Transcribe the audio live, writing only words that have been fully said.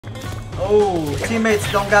Oh,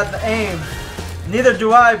 teammates don't got the aim. Neither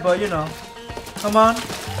do I, but you know. Come on.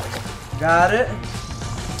 Got it.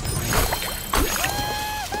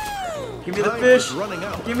 Give me the fish.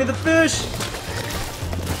 Give me the fish.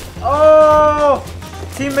 Oh!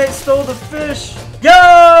 Teammate stole the fish.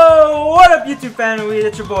 Yo! What up, YouTube family?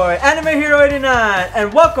 It's your boy, Anime Hero 89,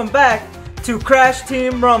 and welcome back to Crash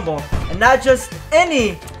Team Rumble. And not just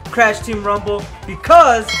any Crash Team Rumble,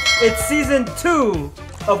 because it's Season 2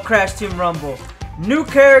 of Crash Team Rumble. New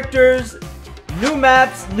characters, new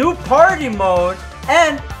maps, new party mode,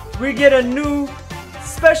 and we get a new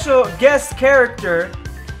special guest character.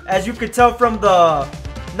 As you could tell from the,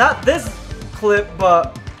 not this clip,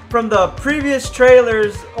 but from the previous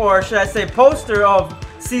trailers, or should I say poster of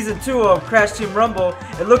Season 2 of Crash Team Rumble,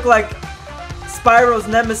 it looked like Spyro's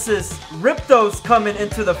nemesis Ripto's coming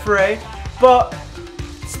into the fray, but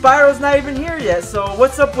Spyro's not even here yet, so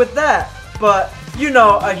what's up with that? But, you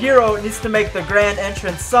know, a hero needs to make the grand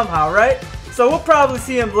entrance somehow, right? So we'll probably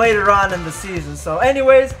see him later on in the season. So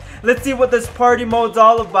anyways, let's see what this party mode's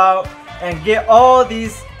all about and get all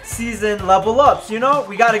these season level ups. You know,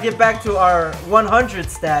 we got to get back to our 100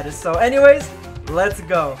 status. So anyways, let's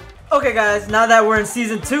go. Okay guys, now that we're in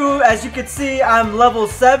season 2, as you can see, I'm level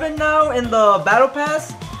 7 now in the battle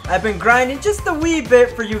pass. I've been grinding just a wee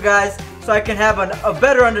bit for you guys so I can have a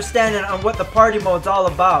better understanding on what the party mode's all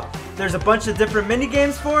about. There's a bunch of different mini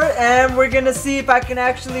games for it, and we're gonna see if I can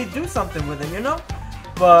actually do something with it, you know.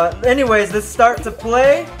 But anyways, let's start to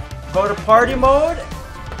play, go to party mode,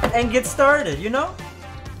 and get started, you know.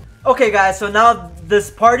 Okay guys, so now this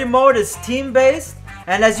party mode is team based,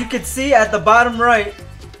 and as you can see at the bottom right,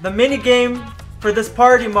 the mini game for this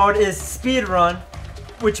party mode is speed run,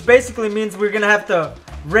 which basically means we're gonna have to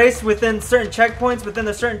race within certain checkpoints within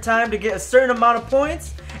a certain time to get a certain amount of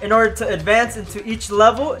points in order to advance into each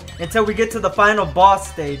level until we get to the final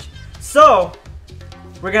boss stage. So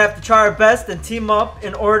we're gonna have to try our best and team up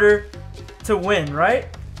in order to win, right?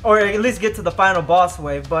 Or at least get to the final boss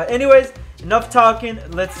wave. But anyways, enough talking,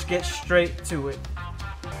 let's get straight to it.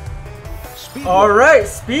 Alright,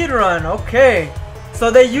 speedrun, okay. So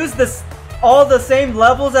they use this all the same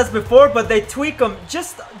levels as before, but they tweak them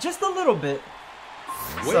just a little bit.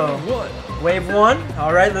 So, wave 1,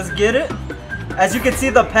 alright, let's get it. As you can see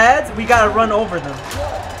the pads, we gotta run over them.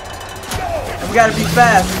 And we gotta be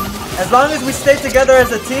fast. As long as we stay together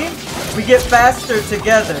as a team, we get faster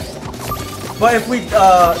together. But if we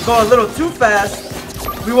go a little too fast,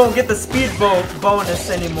 we won't get the speed bonus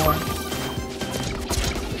anymore.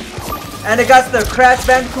 And it got the Crash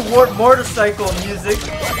Bandicoot motorcycle music,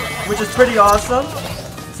 which is pretty awesome.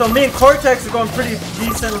 So me and Cortex are going pretty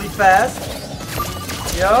decently fast.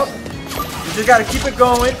 Yup. We just gotta keep it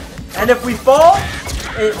going. And if we fall,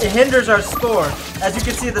 it hinders our score. As you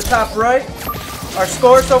can see at the top right, our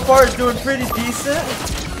score so far is doing pretty decent.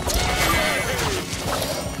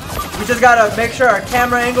 We just gotta make sure our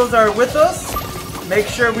camera angles are with us. Make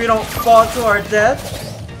sure we don't fall to our death.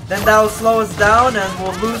 Then that'll slow us down and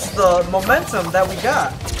we'll lose the momentum that we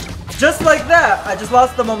got. Just like that, I just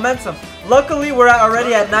lost the momentum. Luckily, we're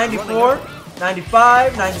already at 94,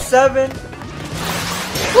 95, 97.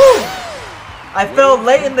 Woo! I fell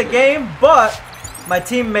late in the game, but my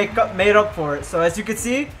team made up for it. So as you can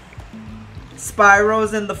see,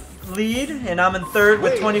 Spyro's in the lead, and I'm in third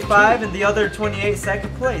with 25, and the other 28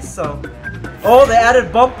 second place. So, oh, they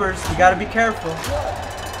added bumpers. You gotta be careful.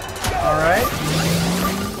 All right.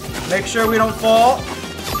 Make sure we don't fall.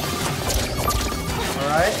 All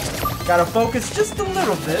right. Gotta focus just a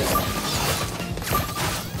little bit.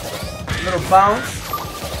 A little bounce.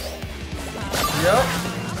 Yep.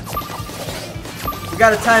 We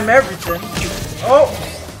gotta time everything. Oh!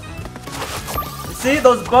 You see,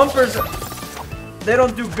 those bumpers, they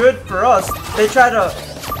don't do good for us. They try to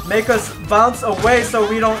make us bounce away so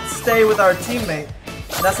we don't stay with our teammate.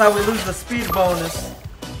 And that's how we lose the speed bonus.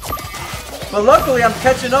 But luckily, I'm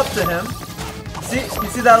catching up to him. See, you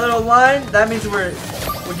see that little line? That means we're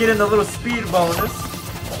getting a little speed bonus.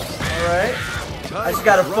 Alright. I just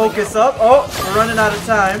gotta focus up. Oh, we're running out of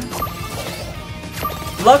time.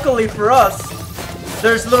 Luckily for us,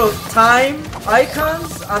 there's little time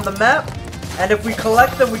icons on the map, and if we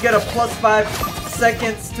collect them, we get a +5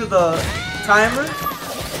 seconds to the timer.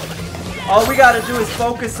 All we gotta do is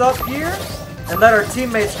focus up here and let our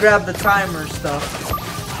teammates grab the timer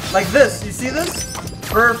stuff. Like this, you see this?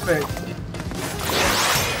 Perfect.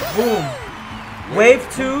 Boom. Wave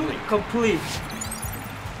 2 complete.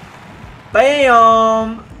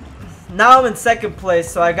 Bam! Now I'm in second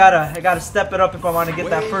place, so I gotta step it up if I want to get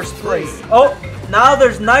that first place. Oh, now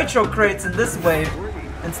there's nitro crates in this wave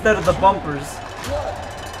instead of the bumpers.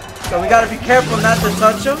 So we gotta be careful not to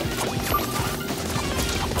touch them.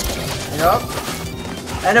 Yup.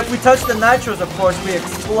 And if we touch the nitros, of course, we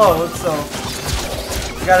explode, so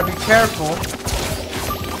you gotta be careful.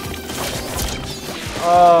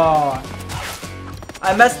 Oh.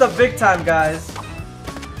 I messed up big time, guys.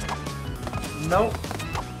 Nope.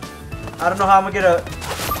 I don't know how I'm gonna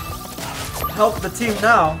help the team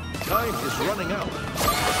now. Time is running out.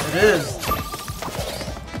 It is.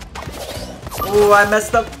 Ooh, I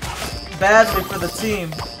messed up badly for the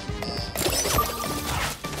team.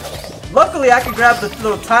 Luckily, I can grab the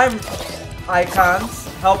little time icons,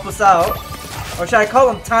 help us out. Or should I call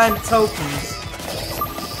them time tokens?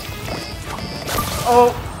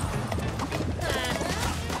 Oh.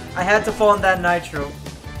 I had to fall in that nitro.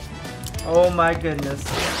 Oh my goodness.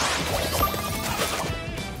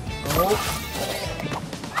 Oh.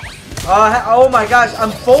 Oh my gosh,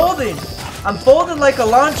 I'm folding. I'm folding like a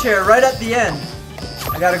lawn chair right at the end.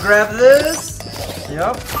 I gotta grab this.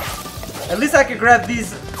 Yep. At least I can grab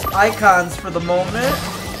these icons for the moment.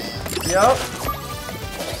 Yep.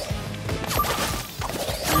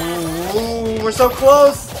 Ooh, we're so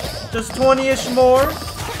close. Just 20-ish more.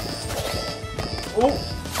 Ooh.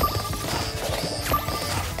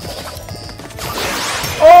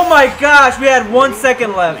 Oh my gosh, we had 1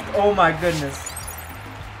 second left. Oh my goodness.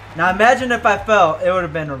 Now imagine if I fell, it would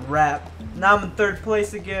have been a wrap. Now I'm in 3rd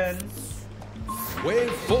place again.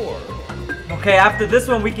 Wave 4. Okay, after this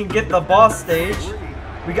one we can get the boss stage.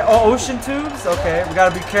 We got ocean tubes. Okay, we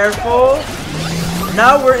gotta be careful.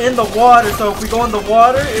 Now we're in the water, so if we go in the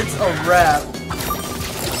water, it's a wrap.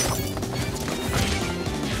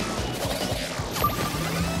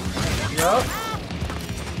 Yup.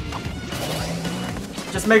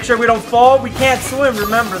 Just make sure we don't fall. We can't swim,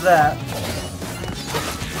 remember that.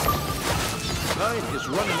 Time is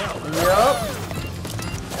running out. Yup.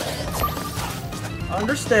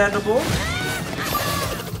 Understandable.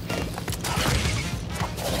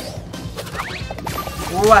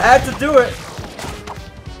 Ooh, I had to do it.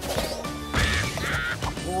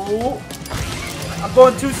 Ooh. I'm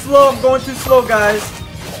going too slow. I'm going too slow, guys.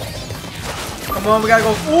 Come on, we gotta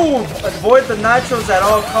go. Ooh, avoid the nitros at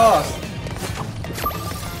all costs.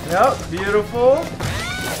 Yep, beautiful.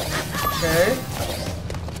 Okay.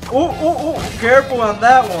 Ooh, ooh, ooh. Careful on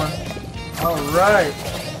that one. Alright.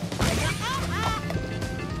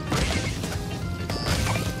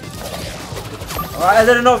 I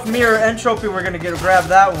didn't know if me or Entropy were gonna grab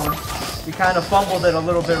that one. We kind of fumbled it a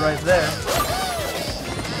little bit right there.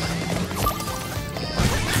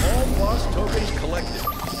 All boss tokens collected.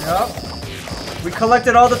 Yep. We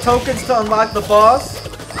collected all the tokens to unlock the boss.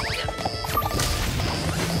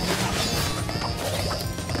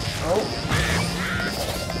 Oh.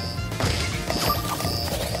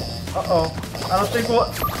 Uh-oh. I don't think we'll...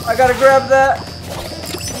 I gotta grab that.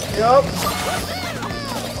 Yup.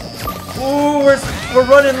 Ooh, we're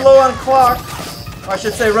running low on clock. Or I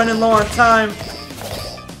should say running low on time.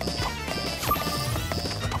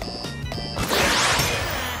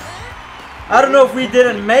 I don't know if we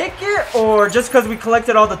didn't make it or just because we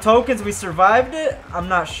collected all the tokens we survived it. I'm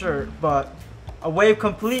not sure, but a wave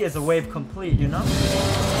complete is a wave complete, you know?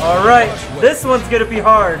 Alright, this one's gonna be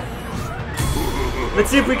hard.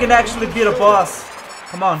 Let's see if we can actually beat a boss.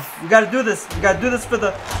 Come on, we gotta do this. We gotta do this for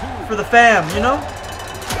the fam, you know?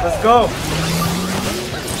 Let's go.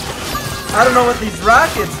 I don't know what these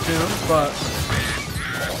rockets do, but...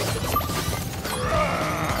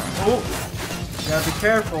 Oh, gotta be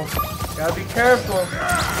careful. Gotta be careful.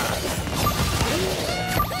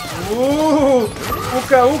 Ooh,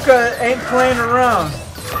 Uka Uka ain't playing around.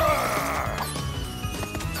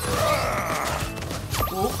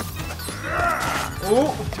 Ooh.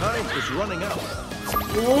 Ooh. Time is running out.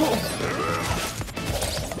 Ooh.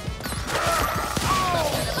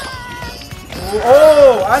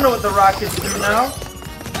 Oh, I know what the rockets do now.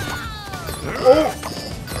 Oh.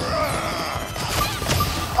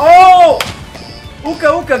 Oh!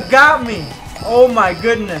 Uka Uka got me. Oh my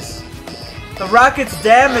goodness. The rockets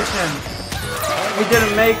damaged him. We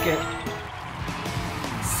didn't make it.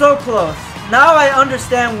 So close. Now I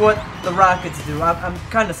understand what the rockets do. I'm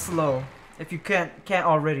kind of slow. If you can't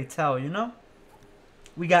already tell, you know?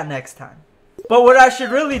 We got next time. But what I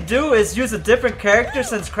should really do is use a different character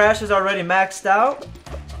since Crash is already maxed out.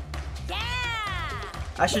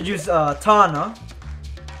 I should use Tana.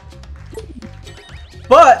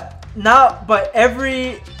 But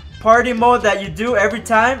every party mode that you do every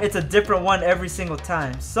time, it's a different one every single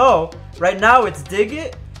time. So right now it's Dig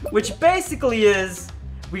It, which basically is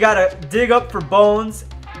we gotta dig up for bones,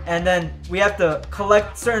 and then we have to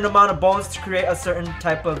collect a certain amount of bones to create a certain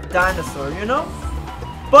type of dinosaur, you know?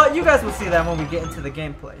 But you guys will see that when we get into the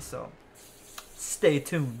gameplay, so stay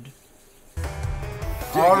tuned.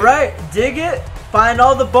 Alright, dig it. Find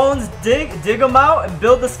all the bones, dig them out, and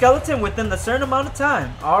build the skeleton within the certain amount of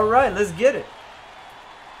time. Alright, let's get it.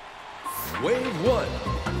 Wave 1.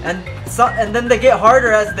 And then they get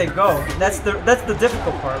harder as they go. That's the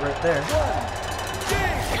difficult part right there.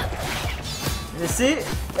 You see?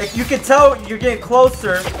 Like, you can tell you're getting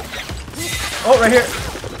closer. Oh, right here.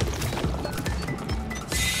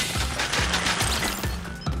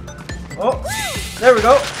 Oh, there we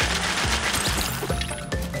go.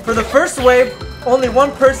 For the first wave, only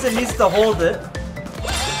one person needs to hold it.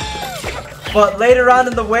 But later on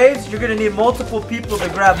in the waves, you're gonna need multiple people to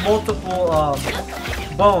grab multiple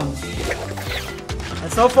bones.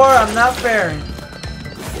 And so far, I'm not faring.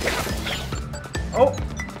 Oh.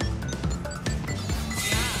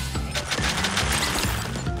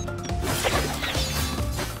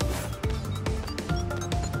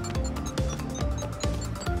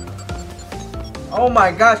 Oh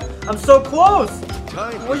my gosh, I'm so close!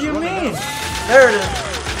 What do you mean? There it is.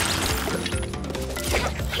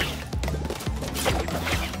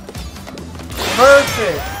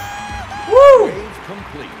 Perfect! Woo!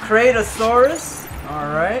 Kratosaurus.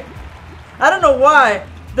 Alright. I don't know why.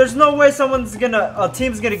 There's no way a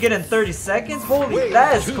team's gonna get in 30 seconds. Holy,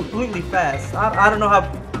 that is completely fast. I don't know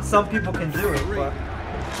how some people can do it, but.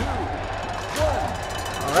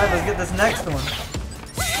 Alright, let's get this next one.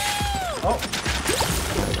 Oh.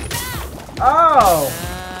 Oh!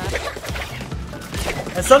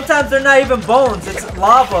 And sometimes they're not even bones, it's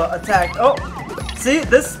lava attack. Oh! See,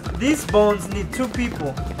 these bones need 2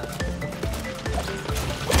 people.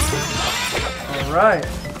 Alright.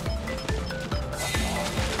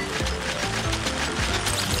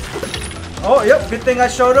 Oh, yep, good thing I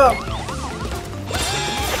showed up.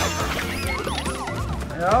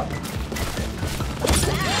 Yep.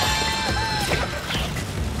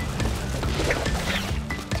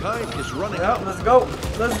 Time is running out. Let's go.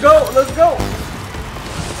 Let's go. Let's go.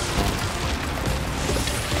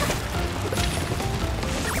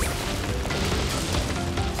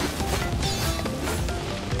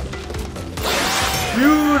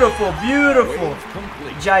 Beautiful, beautiful.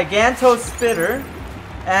 Giganto Spitter.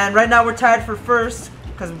 And right now we're tied for first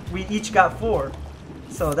because we each got 4.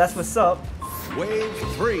 So that's what's up. Wave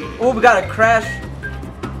 3. Oh, we got a crash.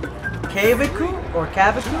 Kaviku or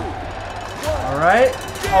Kaviku. Alright.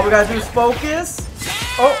 All we gotta do is focus.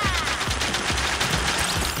 Oh.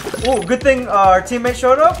 Oh, good thing our teammate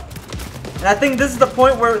showed up. And I think this is the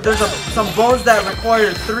point where there's some bones that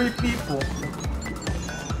require 3 people.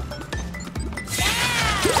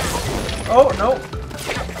 Oh, no.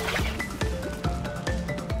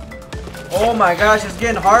 Oh my gosh, it's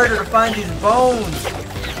getting harder to find these bones.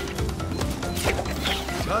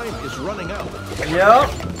 Time is running out. Yep.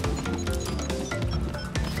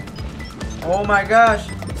 Oh my gosh.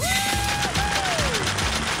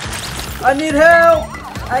 I need help!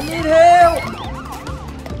 I need help!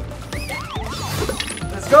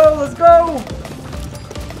 Let's go, let's go!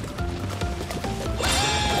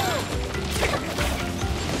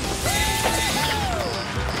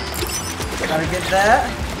 Gotta get that.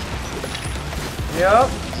 Yep.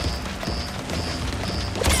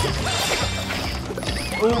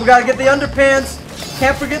 Ooh, we gotta get the underpants.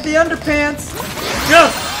 Can't forget the underpants.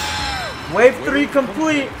 Yes! Wave 3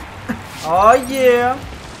 complete. Oh yeah.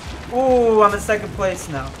 Ooh, I'm in 2nd place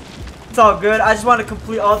now. It's all good. I just want to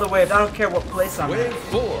complete all the waves. I don't care what place I'm in. Wave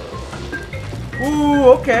 4. Ooh,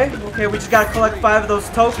 okay. Okay, we just gotta collect 5 of those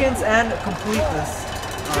tokens and complete this.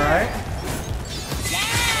 Alright.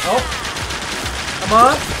 Oh. Come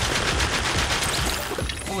on.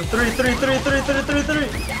 Ooh, 3.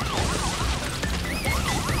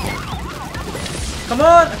 Come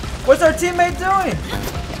on. What's our teammate doing?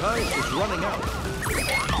 Time is running out.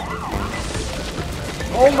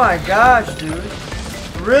 Oh my gosh, dude.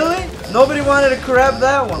 Really? Nobody wanted to grab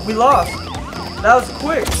that one. We lost. That was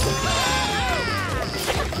quick.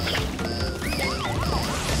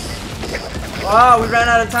 Wow, we ran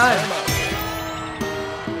out of time.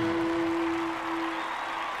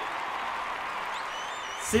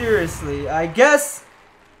 Seriously, I guess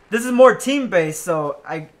this is more team-based, so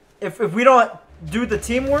if we don't do the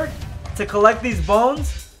teamwork to collect these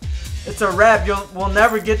bones, it's a wrap. We'll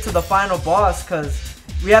never get to the final boss because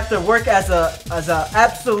we have to work as a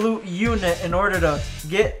absolute unit in order to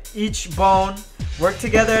get each bone, work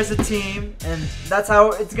together as a team, and that's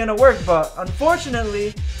how it's gonna work. But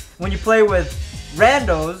unfortunately, when you play with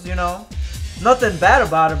randos, you know, nothing bad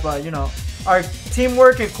about it, but you know, our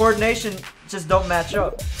teamwork and coordination just don't match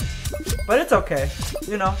up. But it's okay,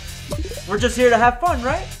 you know, we're just here to have fun,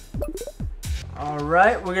 right?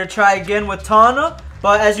 Alright, we're gonna try again with Tana,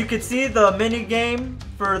 but as you can see, the mini game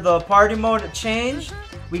for the party mode changed.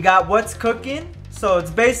 We got what's cooking. So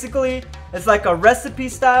it's basically, it's like a recipe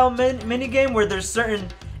style mini game where there's certain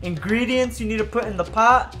ingredients you need to put in the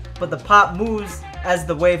pot, but the pot moves as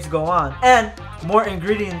the waves go on, and more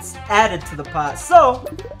ingredients added to the pot. So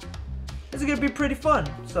it's gonna be pretty fun.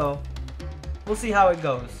 So we'll see how it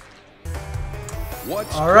goes.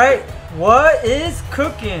 All right, what is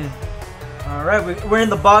cooking? All right, we're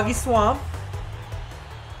in the boggy swamp.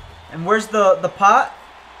 And where's the pot?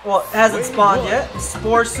 Well, it hasn't spawned yet.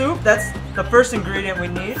 Spore soup, that's the first ingredient we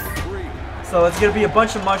need. So it's gonna be a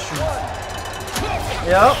bunch of mushrooms.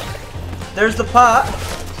 Yep. There's the pot.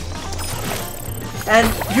 And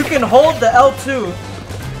you can hold the L2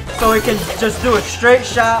 so it can just do a straight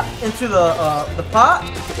shot into the pot.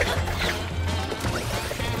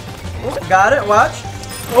 Oh, got it, watch.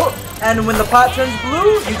 Oh, and when the pot turns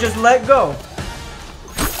blue, you just let go.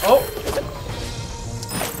 Oh.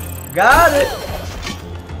 Got it.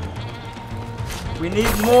 We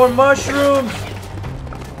need more mushrooms.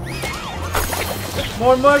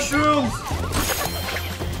 More mushrooms.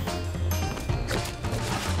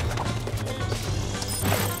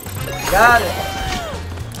 Got it.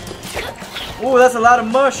 Ooh, that's a lot of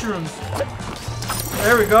mushrooms.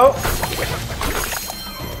 There we go.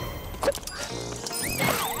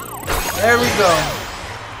 There we go.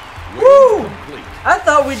 Woo! I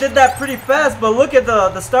thought we did that pretty fast, but look at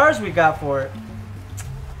the stars we got for it.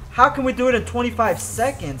 How can we do it in 25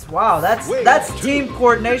 seconds? Wow, that's team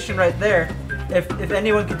coordination right there. If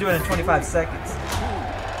anyone can do it in 25 seconds.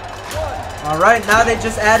 All right, now they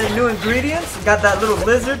just added new ingredients. We got that little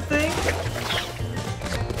lizard thing.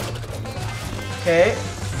 Okay,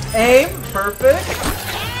 aim, perfect.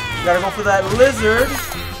 Gotta go for that lizard.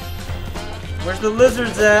 Where's the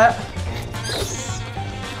lizards at?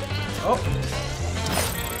 Oh,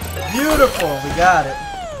 beautiful, we got it.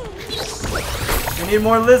 We need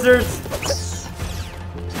more lizards.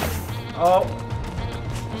 Oh.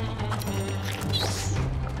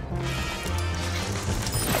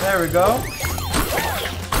 There we go.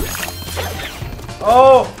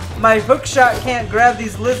 Oh, my hook shot can't grab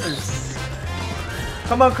these lizards.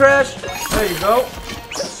 Come on, Crash. There you go.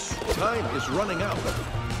 Time is running out.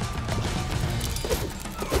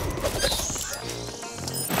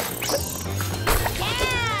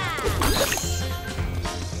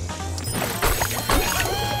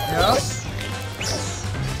 Yep.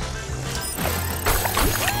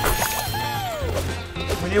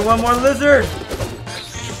 We need one more lizard.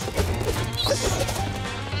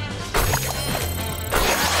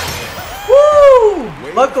 Woo!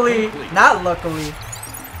 Luckily, not luckily,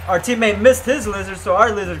 our teammate missed his lizard, so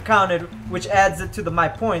our lizard counted, which adds it to my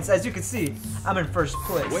points. As you can see, I'm in first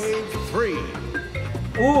place. Wave 3.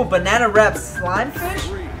 Ooh, banana wrapped slime fish?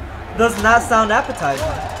 Does not sound appetizing.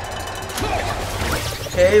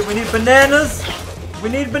 Okay, we need bananas. We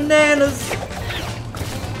need bananas.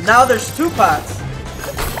 Now there's 2 pots.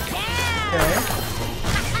 Okay.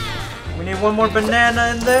 We need one more banana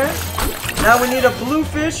in there. Now we need a blue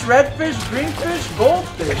fish, red fish, green fish, gold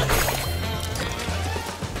fish.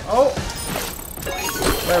 Oh.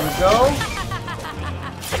 There we go.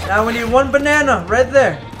 Now we need 1 banana right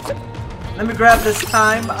there. Let me grab this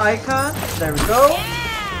time icon. There we go.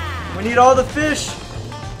 We need all the fish.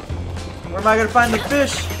 Where am I gonna find the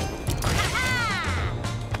fish?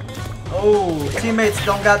 Oh, teammates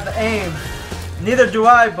don't got the aim. Neither do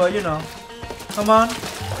I, but you know. Come on.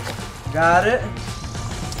 Got it.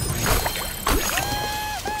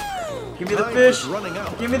 Give me the fish.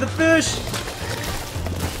 Give me the fish.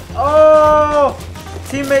 Oh!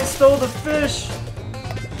 Teammate stole the fish.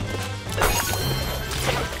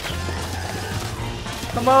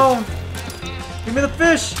 Come on. Give me the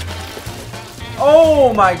fish.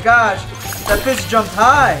 Oh my gosh. That fish jumped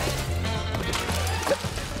high.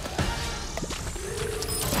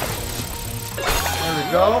 There we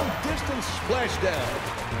go. Distance splashdown.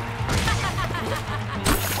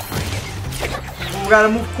 We gotta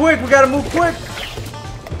move quick. We gotta move quick.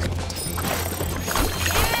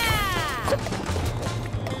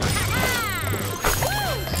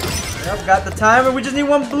 Yep, got the timer. We just need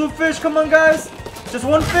 1 blue fish. Come on, guys. Just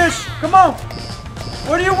 1 fish. Come on.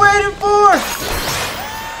 What are you waiting for?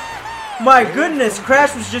 My goodness,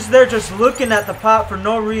 Crash was just there just looking at the pot for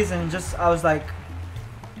no reason. I was like,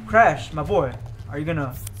 Crash, my boy, are you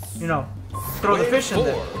gonna, you know, throw the fish in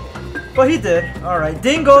there? But he did. Alright,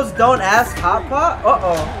 dingoes don't ask hot pot?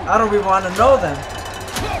 Uh-oh, I don't really want to know them.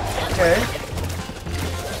 Okay.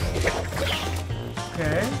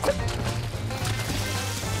 Okay.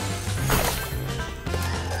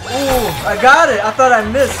 Ooh, I got it. I thought I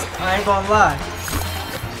missed. I ain't gonna lie.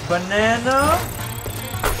 Banana.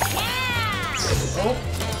 Oh,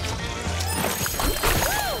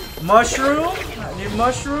 Mushroom. I need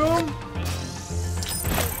mushroom.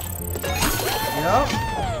 Yep.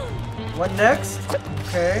 What next?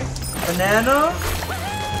 Okay. Banana.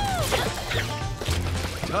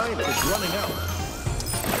 Time is running out.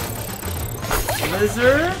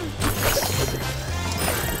 Lizard.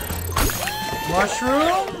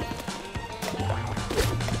 Mushroom.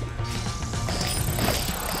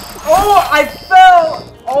 Oh, I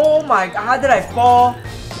fell! Oh my god, how did I fall?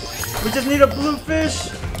 We just need a blue fish.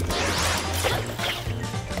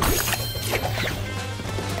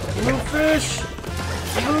 Blue fish.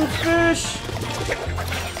 Blue fish.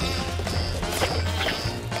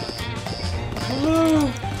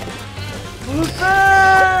 Blue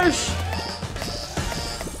fish.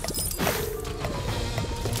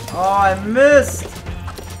 Oh, I missed.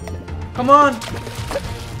 Come on.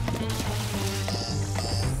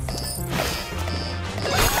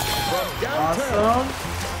 Awesome.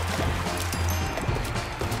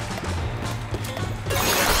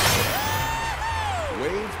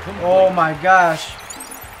 Oh my gosh.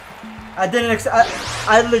 I didn't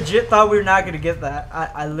I legit thought we were not gonna get that.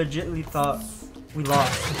 I legitly thought we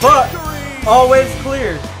lost. But always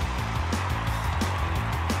cleared.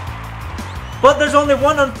 But there's only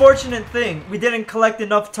one unfortunate thing. We didn't collect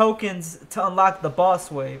enough tokens to unlock the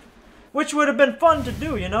boss wave. Which would have been fun to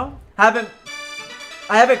do, you know? I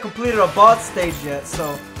haven't completed a boss stage yet,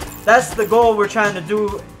 so that's the goal we're trying to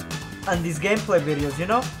do on these gameplay videos, you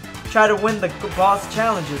know? Try to win the boss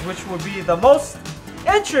challenges, which would be the most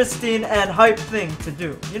interesting and hype thing to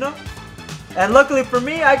do, you know? And luckily for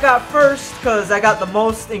me, I got first because I got the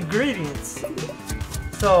most ingredients.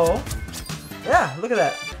 So, yeah, look at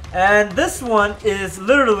that. And this one is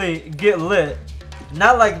literally get lit.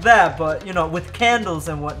 Not like that, but, you know, with candles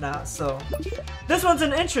and whatnot, so. This one's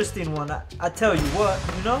an interesting one, I tell you what,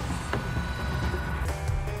 you know?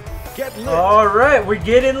 Get lit. Alright, we're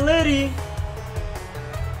getting litty.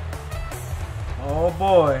 Oh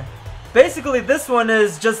boy. Basically, this one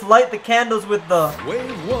is just light the candles with the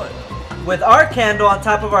Wave 1. with our candle on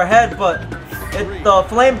top of our head, but the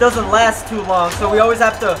flame doesn't last too long, so we always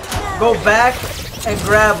have to go back and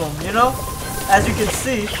grab them, you know, as you can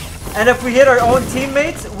see. And if we hit our own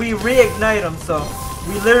teammates, we reignite them, so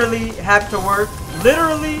we literally have to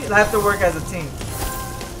work as a team.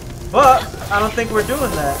 But I don't think we're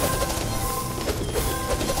doing that.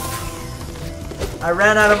 I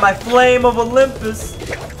ran out of my flame of Olympus,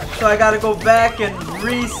 so I gotta go back and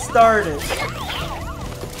restart it.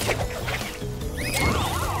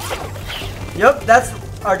 Yep, that's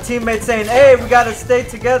our teammates saying, hey, we gotta stay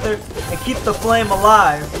together and keep the flame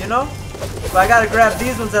alive, you know? But I gotta grab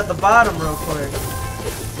these ones at the bottom real quick.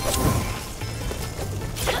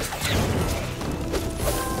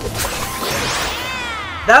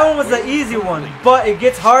 That one was the easy one, but it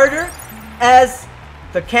gets harder as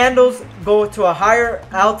the candles go to a higher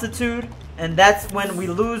altitude, and that's when we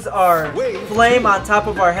lose our flame on top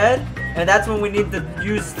of our head, and that's when we need to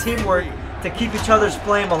use teamwork to keep each other's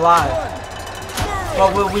flame alive.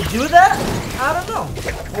 But will we do that? I don't know.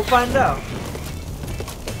 We'll find out.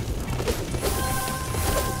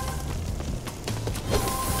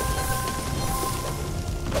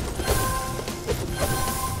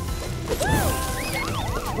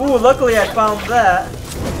 Ooh, luckily I found that.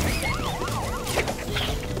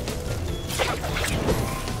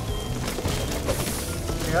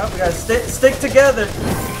 Yep, we gotta stick together.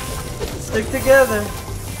 Stick together.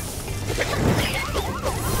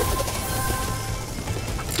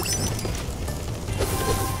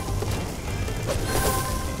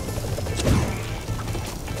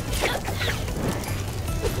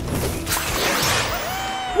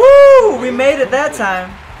 Woo! We made it that time.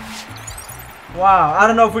 Wow, I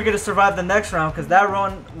don't know if we're gonna survive the next round because that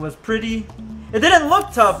run was pretty. It didn't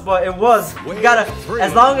look tough, but it was. We gotta,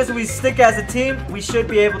 as long as we stick as a team, we should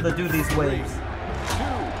be able to do these waves. 2,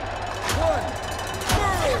 1,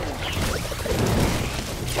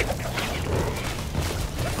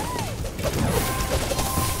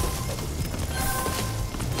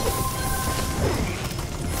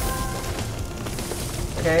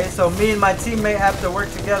 Okay, so me and my teammate have to work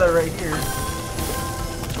together right here.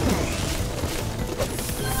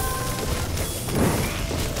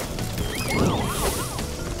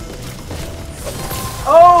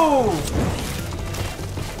 Oh!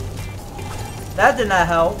 That did not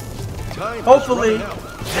help. Hopefully,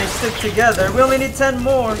 they stick together. We only need 10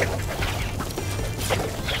 more.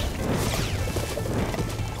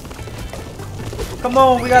 Come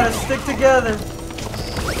on, we gotta stick together.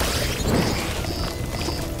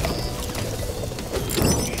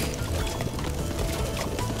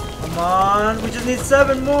 Come on, we just need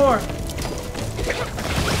 7 more.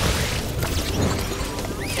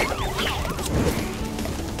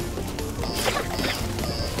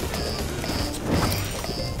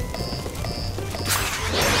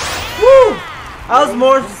 I was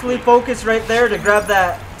mostly focused right there to grab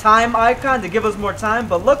that time icon to give us more time,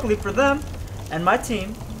 but luckily for them and my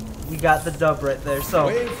team, we got the dub right there. So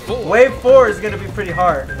wave 4 is going to be pretty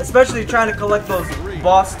hard, especially trying to collect those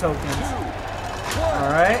boss tokens.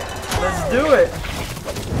 Alright, let's do it.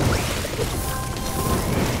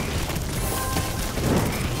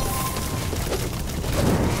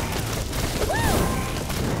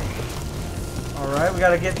 Alright, we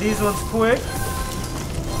got to get these ones quick.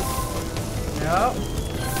 Yep.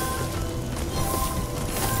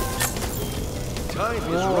 Time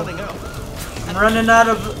is running out. I'm running out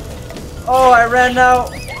of... Oh, I ran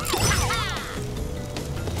out.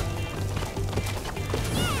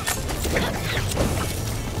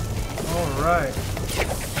 Alright.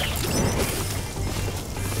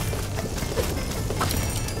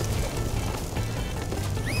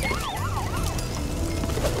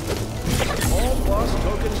 All boss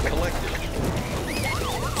tokens collected.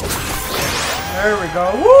 There we go.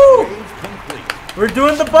 Woo! Wave complete. We're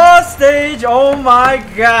doing the boss stage. Oh my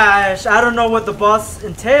gosh. I don't know what the boss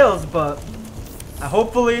entails, but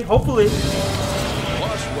hopefully. Boss wave.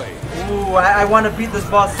 Ooh, I want to beat this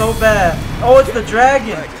boss so bad. Oh, it's the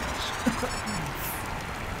dragon.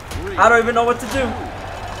 I don't even know what to do.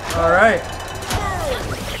 Alright.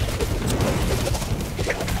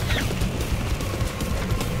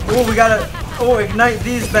 Ooh, we gotta ignite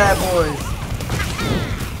these bad boys.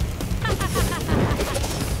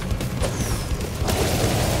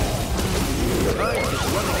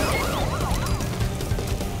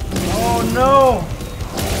 Oh no!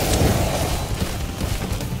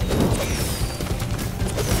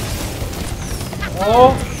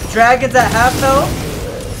 Oh, dragons at half health?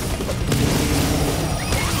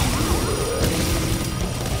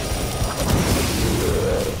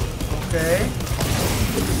 Okay.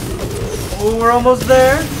 Oh, we're almost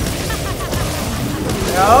there.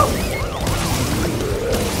 Yup.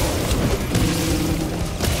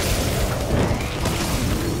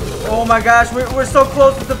 Oh my gosh, we're so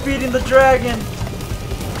close to defeating the dragon.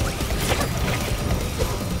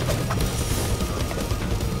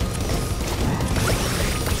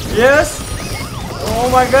 Yes! Oh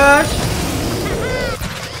my gosh!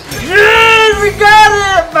 Yes! We got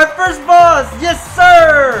it! My first boss! Yes,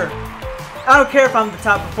 sir! I don't care if I'm the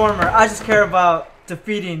top performer. I just care about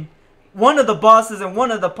defeating one of the bosses in one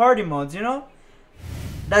of the party modes, you know?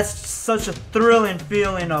 That's such a thrilling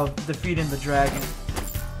feeling of defeating the dragon.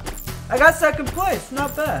 I got second place.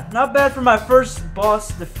 Not bad. Not bad for my first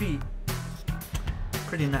boss defeat.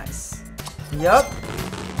 Pretty nice. Yup.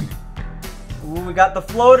 Ooh, we got the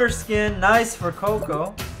floater skin. Nice for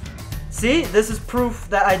Coco. See? This is proof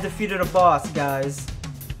that I defeated a boss, guys.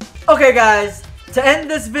 Okay, guys. To end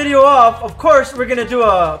this video off, of course, we're going to do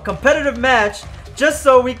a competitive match just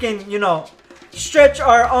so we can, you know, stretch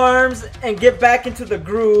our arms and get back into the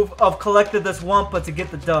groove of collecting this Wumpa to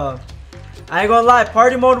get the dub. I ain't gonna lie,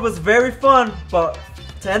 party mode was very fun, but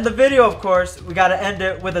to end the video, of course, we gotta end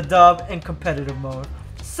it with a dub in competitive mode.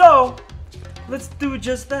 So, let's do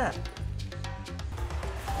just that.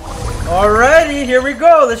 Alrighty, here we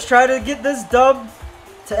go. Let's try to get this dub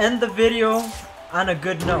to end the video on a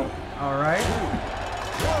good note. Alright.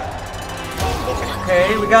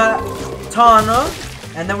 Okay, we got Tana,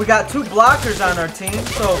 and then we got 2 blockers on our team.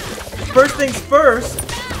 So, first things first,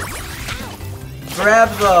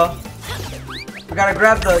 we gotta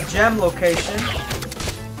grab the gem location.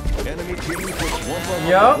 Enemy team puts Wumpa on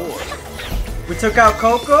Yup. the board. We took out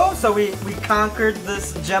Coco, so we conquered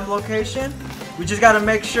this gem location. We just gotta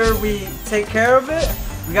make sure we take care of it.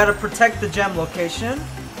 We gotta protect the gem location.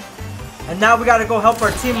 And now we gotta go help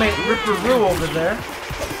our teammate Ripperoo over there.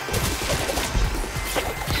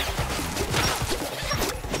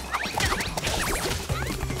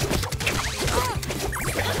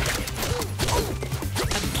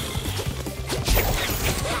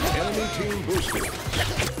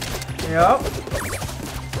 Yep.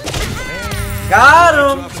 Got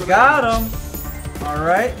him! Got him!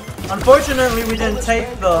 Alright. Unfortunately, we didn't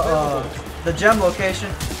take the gem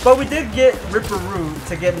location, but we did get Ripperoo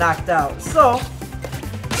to get knocked out. So,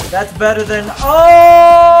 that's better than...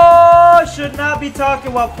 Oh! Should not be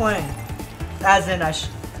talking while playing. As in, I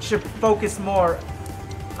should focus more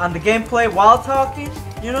on the gameplay while talking,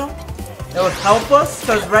 you know? It would help us,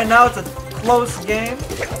 because right now it's a close game.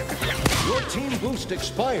 Your team boost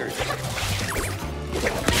expired.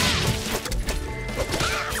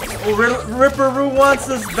 Oh, Ripperoo wants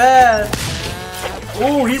us bad.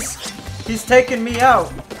 Oh, he's taking me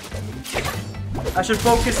out. I should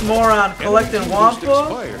focus more on collecting Wumpa.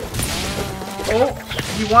 Oh,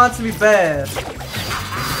 he wants me bad.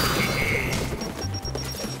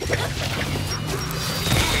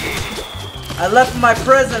 I left my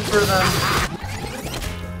present for them.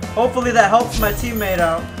 Hopefully that helps my teammate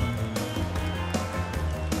out.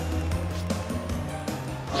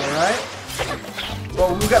 Alright.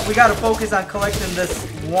 Well, we gotta focus on collecting this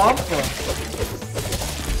Wampa.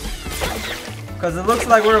 Cause it looks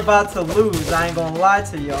like we're about to lose, I ain't gonna lie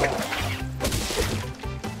to y'all.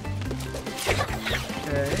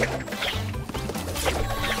 Okay.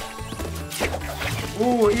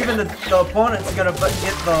 Ooh, even the opponent's gonna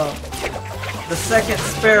get the second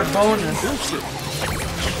spare bonus.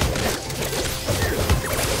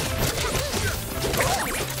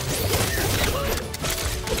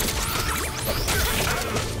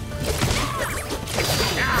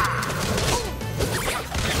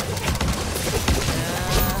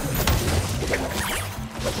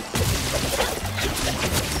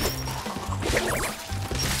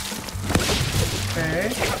 Okay.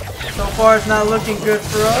 So far it's not looking good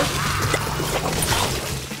for us.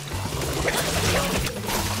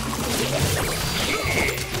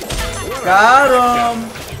 Got him!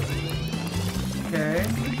 Okay.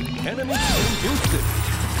 Enemy team boosted.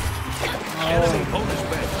 Enemy bonus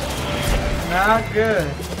back. Not good.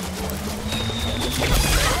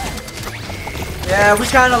 Yeah, we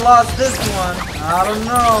kind of lost this one. I don't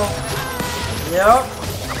know. Yep.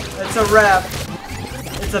 It's a wrap.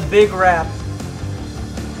 It's a big wrap.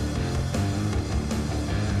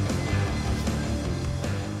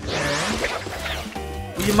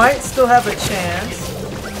 Okay. You might still have a chance.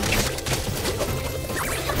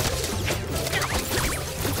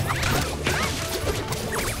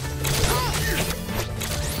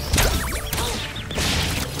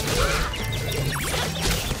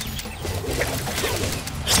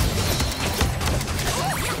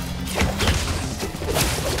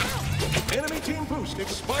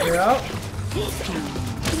 Expired. Yep.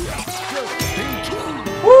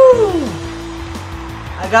 Woo!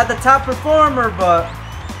 I got the top performer, but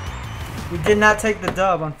we did not take the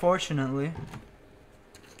dub, unfortunately.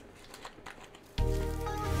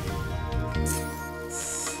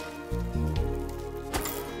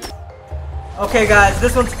 Okay, guys,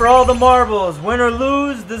 this one's for all the marbles. Win or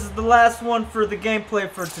lose, this is the last one for the gameplay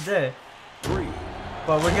for today.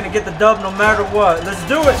 But we're gonna get the dub no matter what. Let's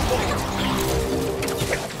do it!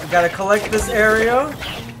 Gotta collect this area.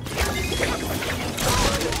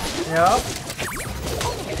 Yep.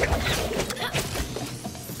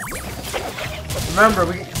 Remember,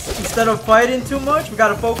 instead of fighting too much, we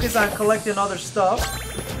gotta focus on collecting other stuff,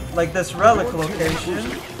 like this relic location.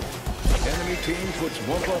 Enemy team puts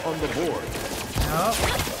Wampa on the board. Yep.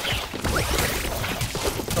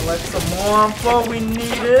 Collect some Wampa, we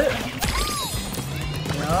need it.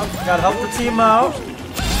 Yep. Gotta help the team out.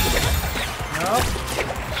 Yep.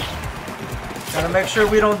 Gotta make sure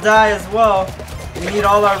we don't die as well. We need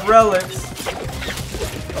all our relics.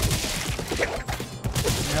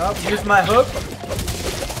 Yep, use my hook.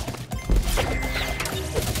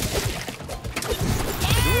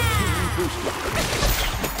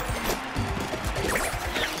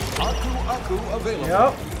 Aku available.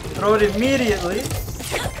 Yep, throw it immediately.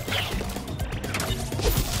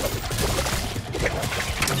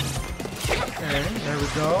 Okay, there we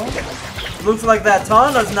go. Looks like that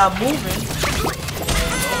Tana's not moving.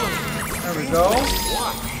 There we go.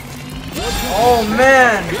 Oh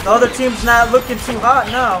man, the other team's not looking too hot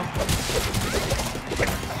now.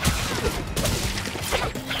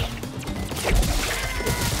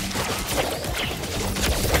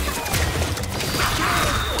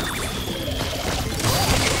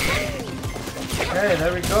 Okay,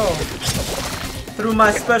 there we go. Threw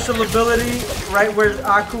my special ability right where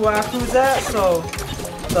Aku's at, so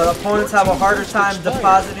the opponents have a harder time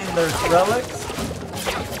depositing their relics.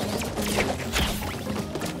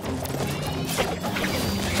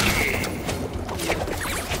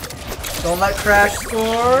 Don't let Crash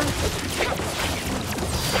score.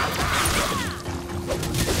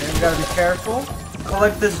 Okay, we gotta be careful.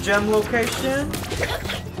 Collect this gem location.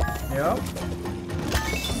 Yep.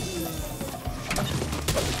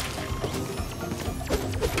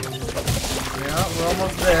 Yeah, we're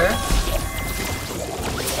almost there.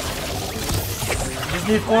 Just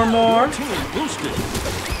need 4 more.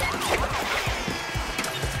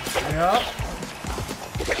 Yep.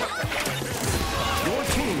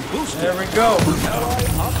 There we go.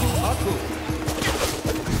 Aku.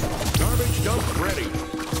 Garbage dump ready.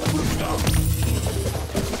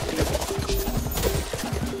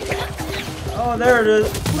 Oh, there it is.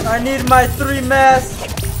 I need my 3 masks.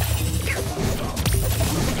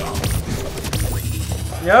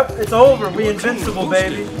 Yep, it's over. We invincible,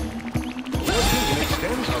 baby.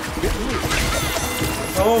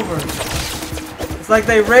 It's over. It's like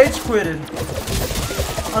they rage quitted.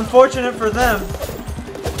 unfortunate for them.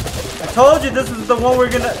 I told you this was the one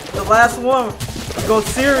the last one. We go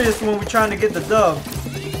serious when we're trying to get the dub.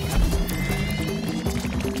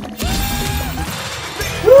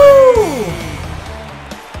 Woo!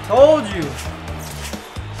 Told you.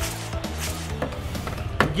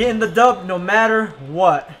 Getting the dub no matter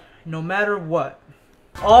what. No matter what.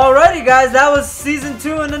 Alrighty guys, that was season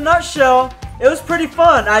 2 in a nutshell. It was pretty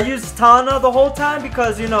fun. I used Tana the whole time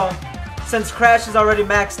because, you know, since Crash is already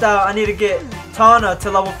maxed out, I need to get Tana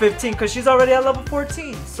to level 15 because she's already at level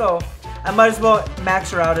 14. So I might as well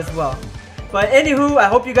max her out as well. But anywho, I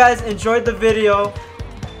hope you guys enjoyed the video.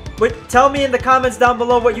 Tell me in the comments down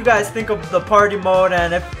below what you guys think of the party mode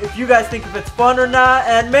and if you guys think if it's fun or not.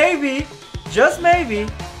 And maybe, just maybe,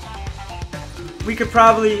 I could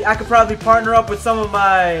probably partner up with some of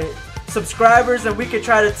my subscribers and we could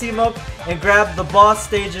try to team up and grab the boss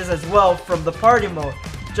stages as well from the party mode.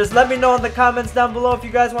 Just let me know in the comments down below if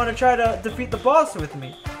you guys want to try to defeat the boss with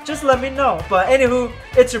me. Just let me know. But anywho,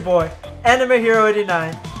 it's your boy, Anime Hero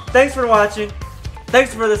 89. Thanks for watching.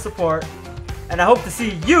 Thanks for the support. And I hope to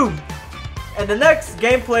see you in the next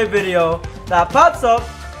gameplay video that pops up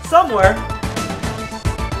somewhere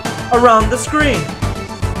around the screen.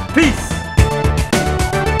 Peace.